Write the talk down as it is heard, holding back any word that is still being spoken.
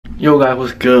Yo guys,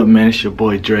 what's good, man? It's your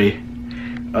boy Drai.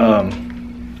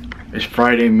 It's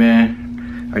Friday,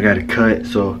 man. I got a cut,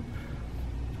 so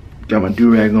got my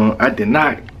do-rag on. I did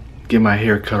not get my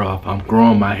hair cut off. I'm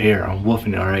growing my hair. I'm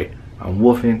woofing it, alright? I'm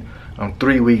woofing. I'm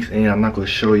 3 weeks in. I'm not gonna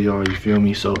show y'all, you feel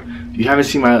me? So if you haven't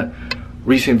seen my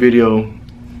recent video,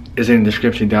 it's in the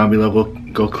description down below.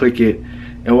 Go click it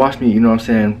and watch me, you know what I'm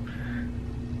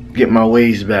saying, get my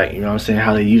waves back, you know what I'm saying,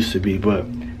 how they used to be. But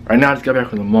right now I just got back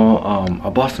from the mall. I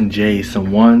bought some J's,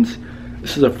 some ones.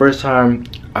 This is the first time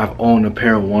I've owned a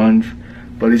pair of ones,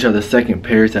 but these are the second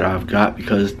pairs that I've got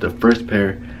because the first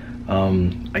pair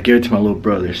I gave it to my little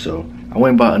brother. So I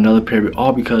went and bought another pair,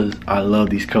 all because I love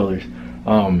these colors.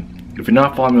 If you're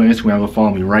not following me on Instagram, go follow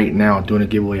me right now. I'm doing a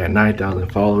giveaway at 9,000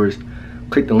 followers.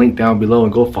 Click the link down below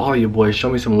and go follow your boy. Show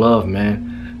me some love,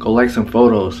 man. Go like some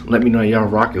photos. Let me know y'all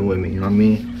rocking with me, you know what I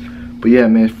mean? But yeah,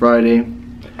 man, it's Friday.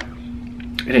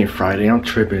 It ain't Friday, I'm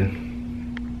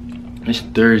tripping. It's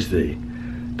Thursday.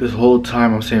 This whole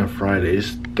time I'm saying Friday.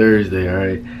 It's Thursday,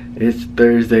 alright? It's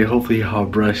Thursday. Hopefully y'all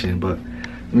brushing, but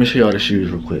let me show y'all the shoes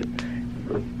real quick.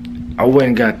 I went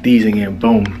and got these again,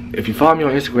 boom. If you follow me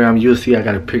on Instagram, you'll see I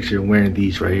got a picture wearing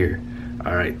these right here.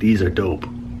 Alright, these are dope.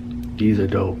 These are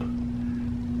dope.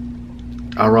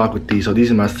 I rock with these. So these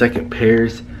are my second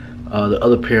pairs. The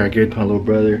other pair I gave to my little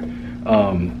brother.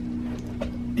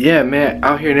 Yeah, man,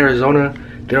 out here in Arizona,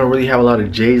 they don't really have a lot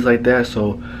of J's like that.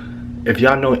 So if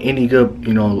y'all know any good,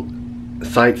 you know,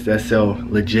 sites that sell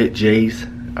legit J's,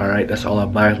 alright, that's all I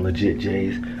buy is legit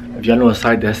J's. If y'all know a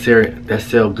site that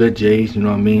sell good J's, you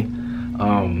know what I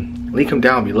mean, link them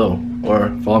down below, or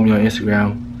follow me on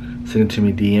Instagram, send it to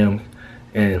me DM,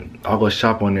 and I'll go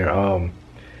shop on there.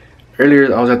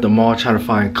 Earlier I was at the mall trying to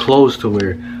find clothes to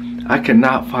wear. I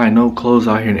cannot find no clothes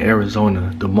out here in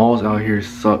Arizona. The malls out here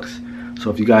sucks. So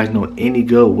if you guys know any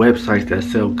good websites that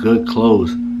sell good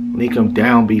clothes, link them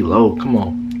down below. Come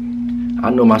on. I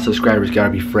know my subscribers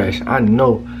gotta be fresh. I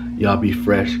know y'all be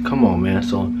fresh. Come on, man.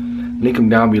 So link them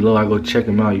down below. I go check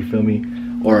them out, you feel me?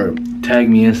 Or tag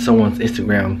me in someone's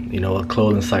Instagram, you know, a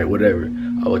clothing site, whatever.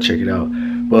 I will check it out.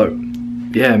 But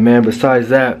yeah, man, besides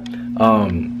that,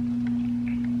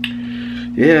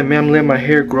 yeah, man, I'm letting my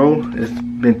hair grow. It's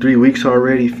been 3 weeks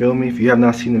already, feel me? If you have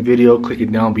not seen the video, click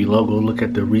it down below. Go look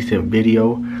at the recent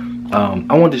video.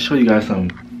 I wanted to show you guys something.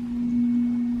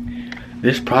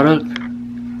 This product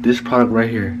right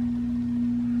here.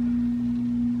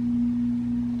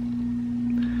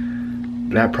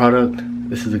 That product,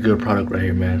 this is a good product right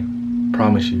here, man.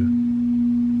 Promise you.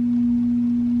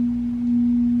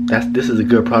 This is a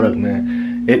good product,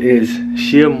 man. It is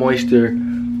Sheer Moisture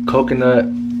Coconut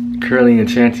Curling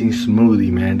Enchanting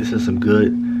Smoothie, man. This is some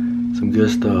good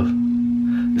stuff.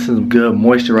 This is some good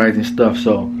moisturizing stuff.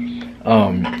 So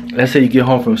let's say you get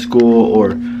home from school,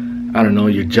 or I don't know,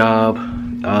 your job,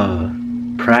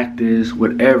 practice,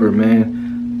 whatever,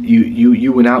 man.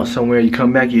 You went out somewhere, you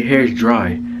come back, your hair is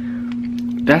dry.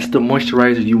 That's the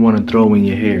moisturizer you want to throw in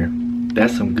your hair.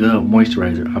 That's some good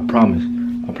moisturizer. I promise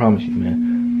you, man.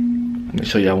 Let me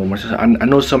show y'all one more time. I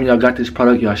know some of y'all got this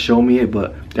product, y'all show me it,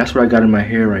 but that's what I got in my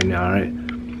hair right now, alright?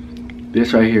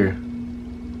 This right here.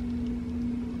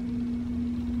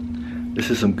 This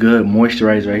is some good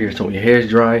moisturizer right here. So when your hair is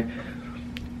dry,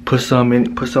 put some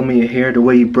in your hair the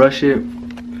way you brush it.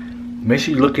 Make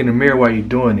sure you look in the mirror while you're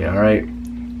doing it, alright?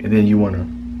 And then you wanna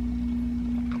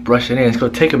brush it in. It's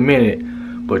gonna take a minute,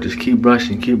 but just keep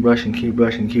brushing, brush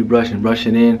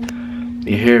it in.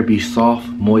 Your hair be soft,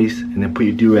 moist, and then put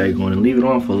your do-rag on and leave it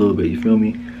on for a little bit, you feel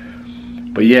me?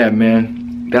 But yeah,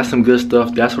 man, that's some good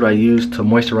stuff. That's what I use to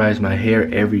moisturize my hair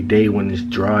every day when it's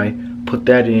dry. Put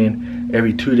that in.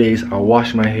 Every 2 days I'll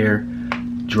wash my hair,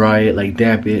 dry it, like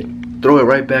damp it, throw it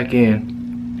right back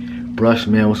in, brush,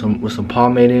 man, with some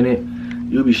pomade in it.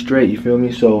 You'll be straight, you feel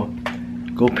me? So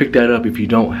go pick that up if you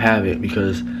don't have it,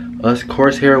 because us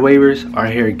coarse hair wavers, our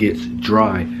hair gets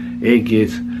dry. It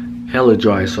gets hella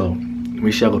dry. So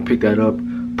make sure y'all go pick that up,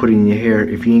 put it in your hair.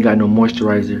 If you ain't got no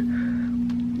moisturizer,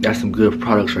 that's some good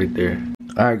products right there.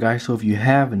 Alright guys, so if you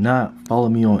have not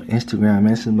followed me on Instagram, man,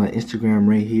 this is my Instagram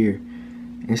right here.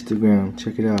 Instagram,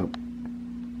 check it out.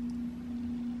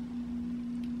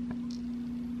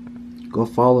 Go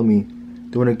follow me.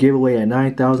 Doing a giveaway at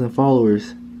 9,000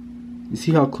 followers. You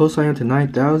see how close I am to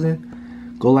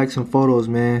 9,000? Go like some photos,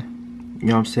 man. You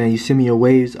know what I'm saying? You send me your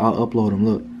waves, I'll upload them.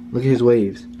 Look at his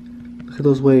waves. Look at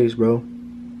those waves, bro.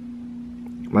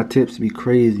 My tips be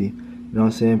crazy. You know what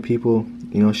I'm saying? People,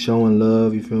 you know, showing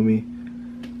love, you feel me?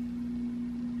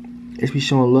 It's be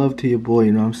showing love to your boy,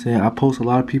 you know what I'm saying? I post a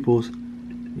lot of people's,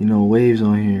 you know, waves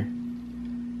on here.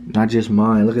 Not just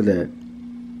mine. Look at that.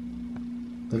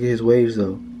 Look at his waves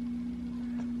though.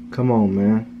 Come on,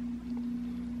 man.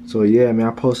 So yeah, man,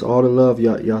 I post all the love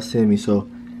y'all send me. So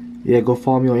yeah, go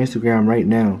follow me on Instagram right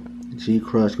now.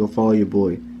 Gkrush, go follow your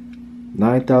boy.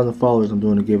 9,000 followers, I'm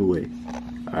doing a giveaway.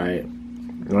 Alright,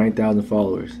 9,000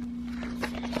 followers.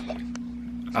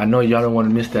 I know y'all don't want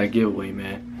to miss that giveaway,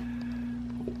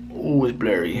 man. Ooh, it's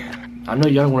blurry. I know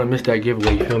y'all don't want to miss that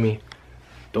giveaway, you feel me?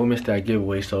 Don't miss that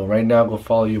giveaway. So right now, go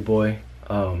follow your boy.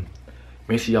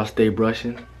 Make sure y'all stay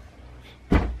brushing.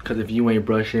 Cause if you ain't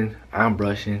brushing, I'm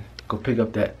brushing. Go pick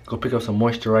up some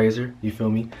moisturizer, you feel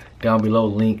me? Down below,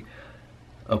 link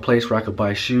a place where I could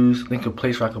buy shoes, link a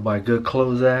place where I could buy good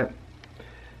clothes at.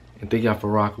 And thank y'all for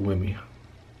rocking with me.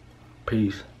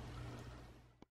 Peace.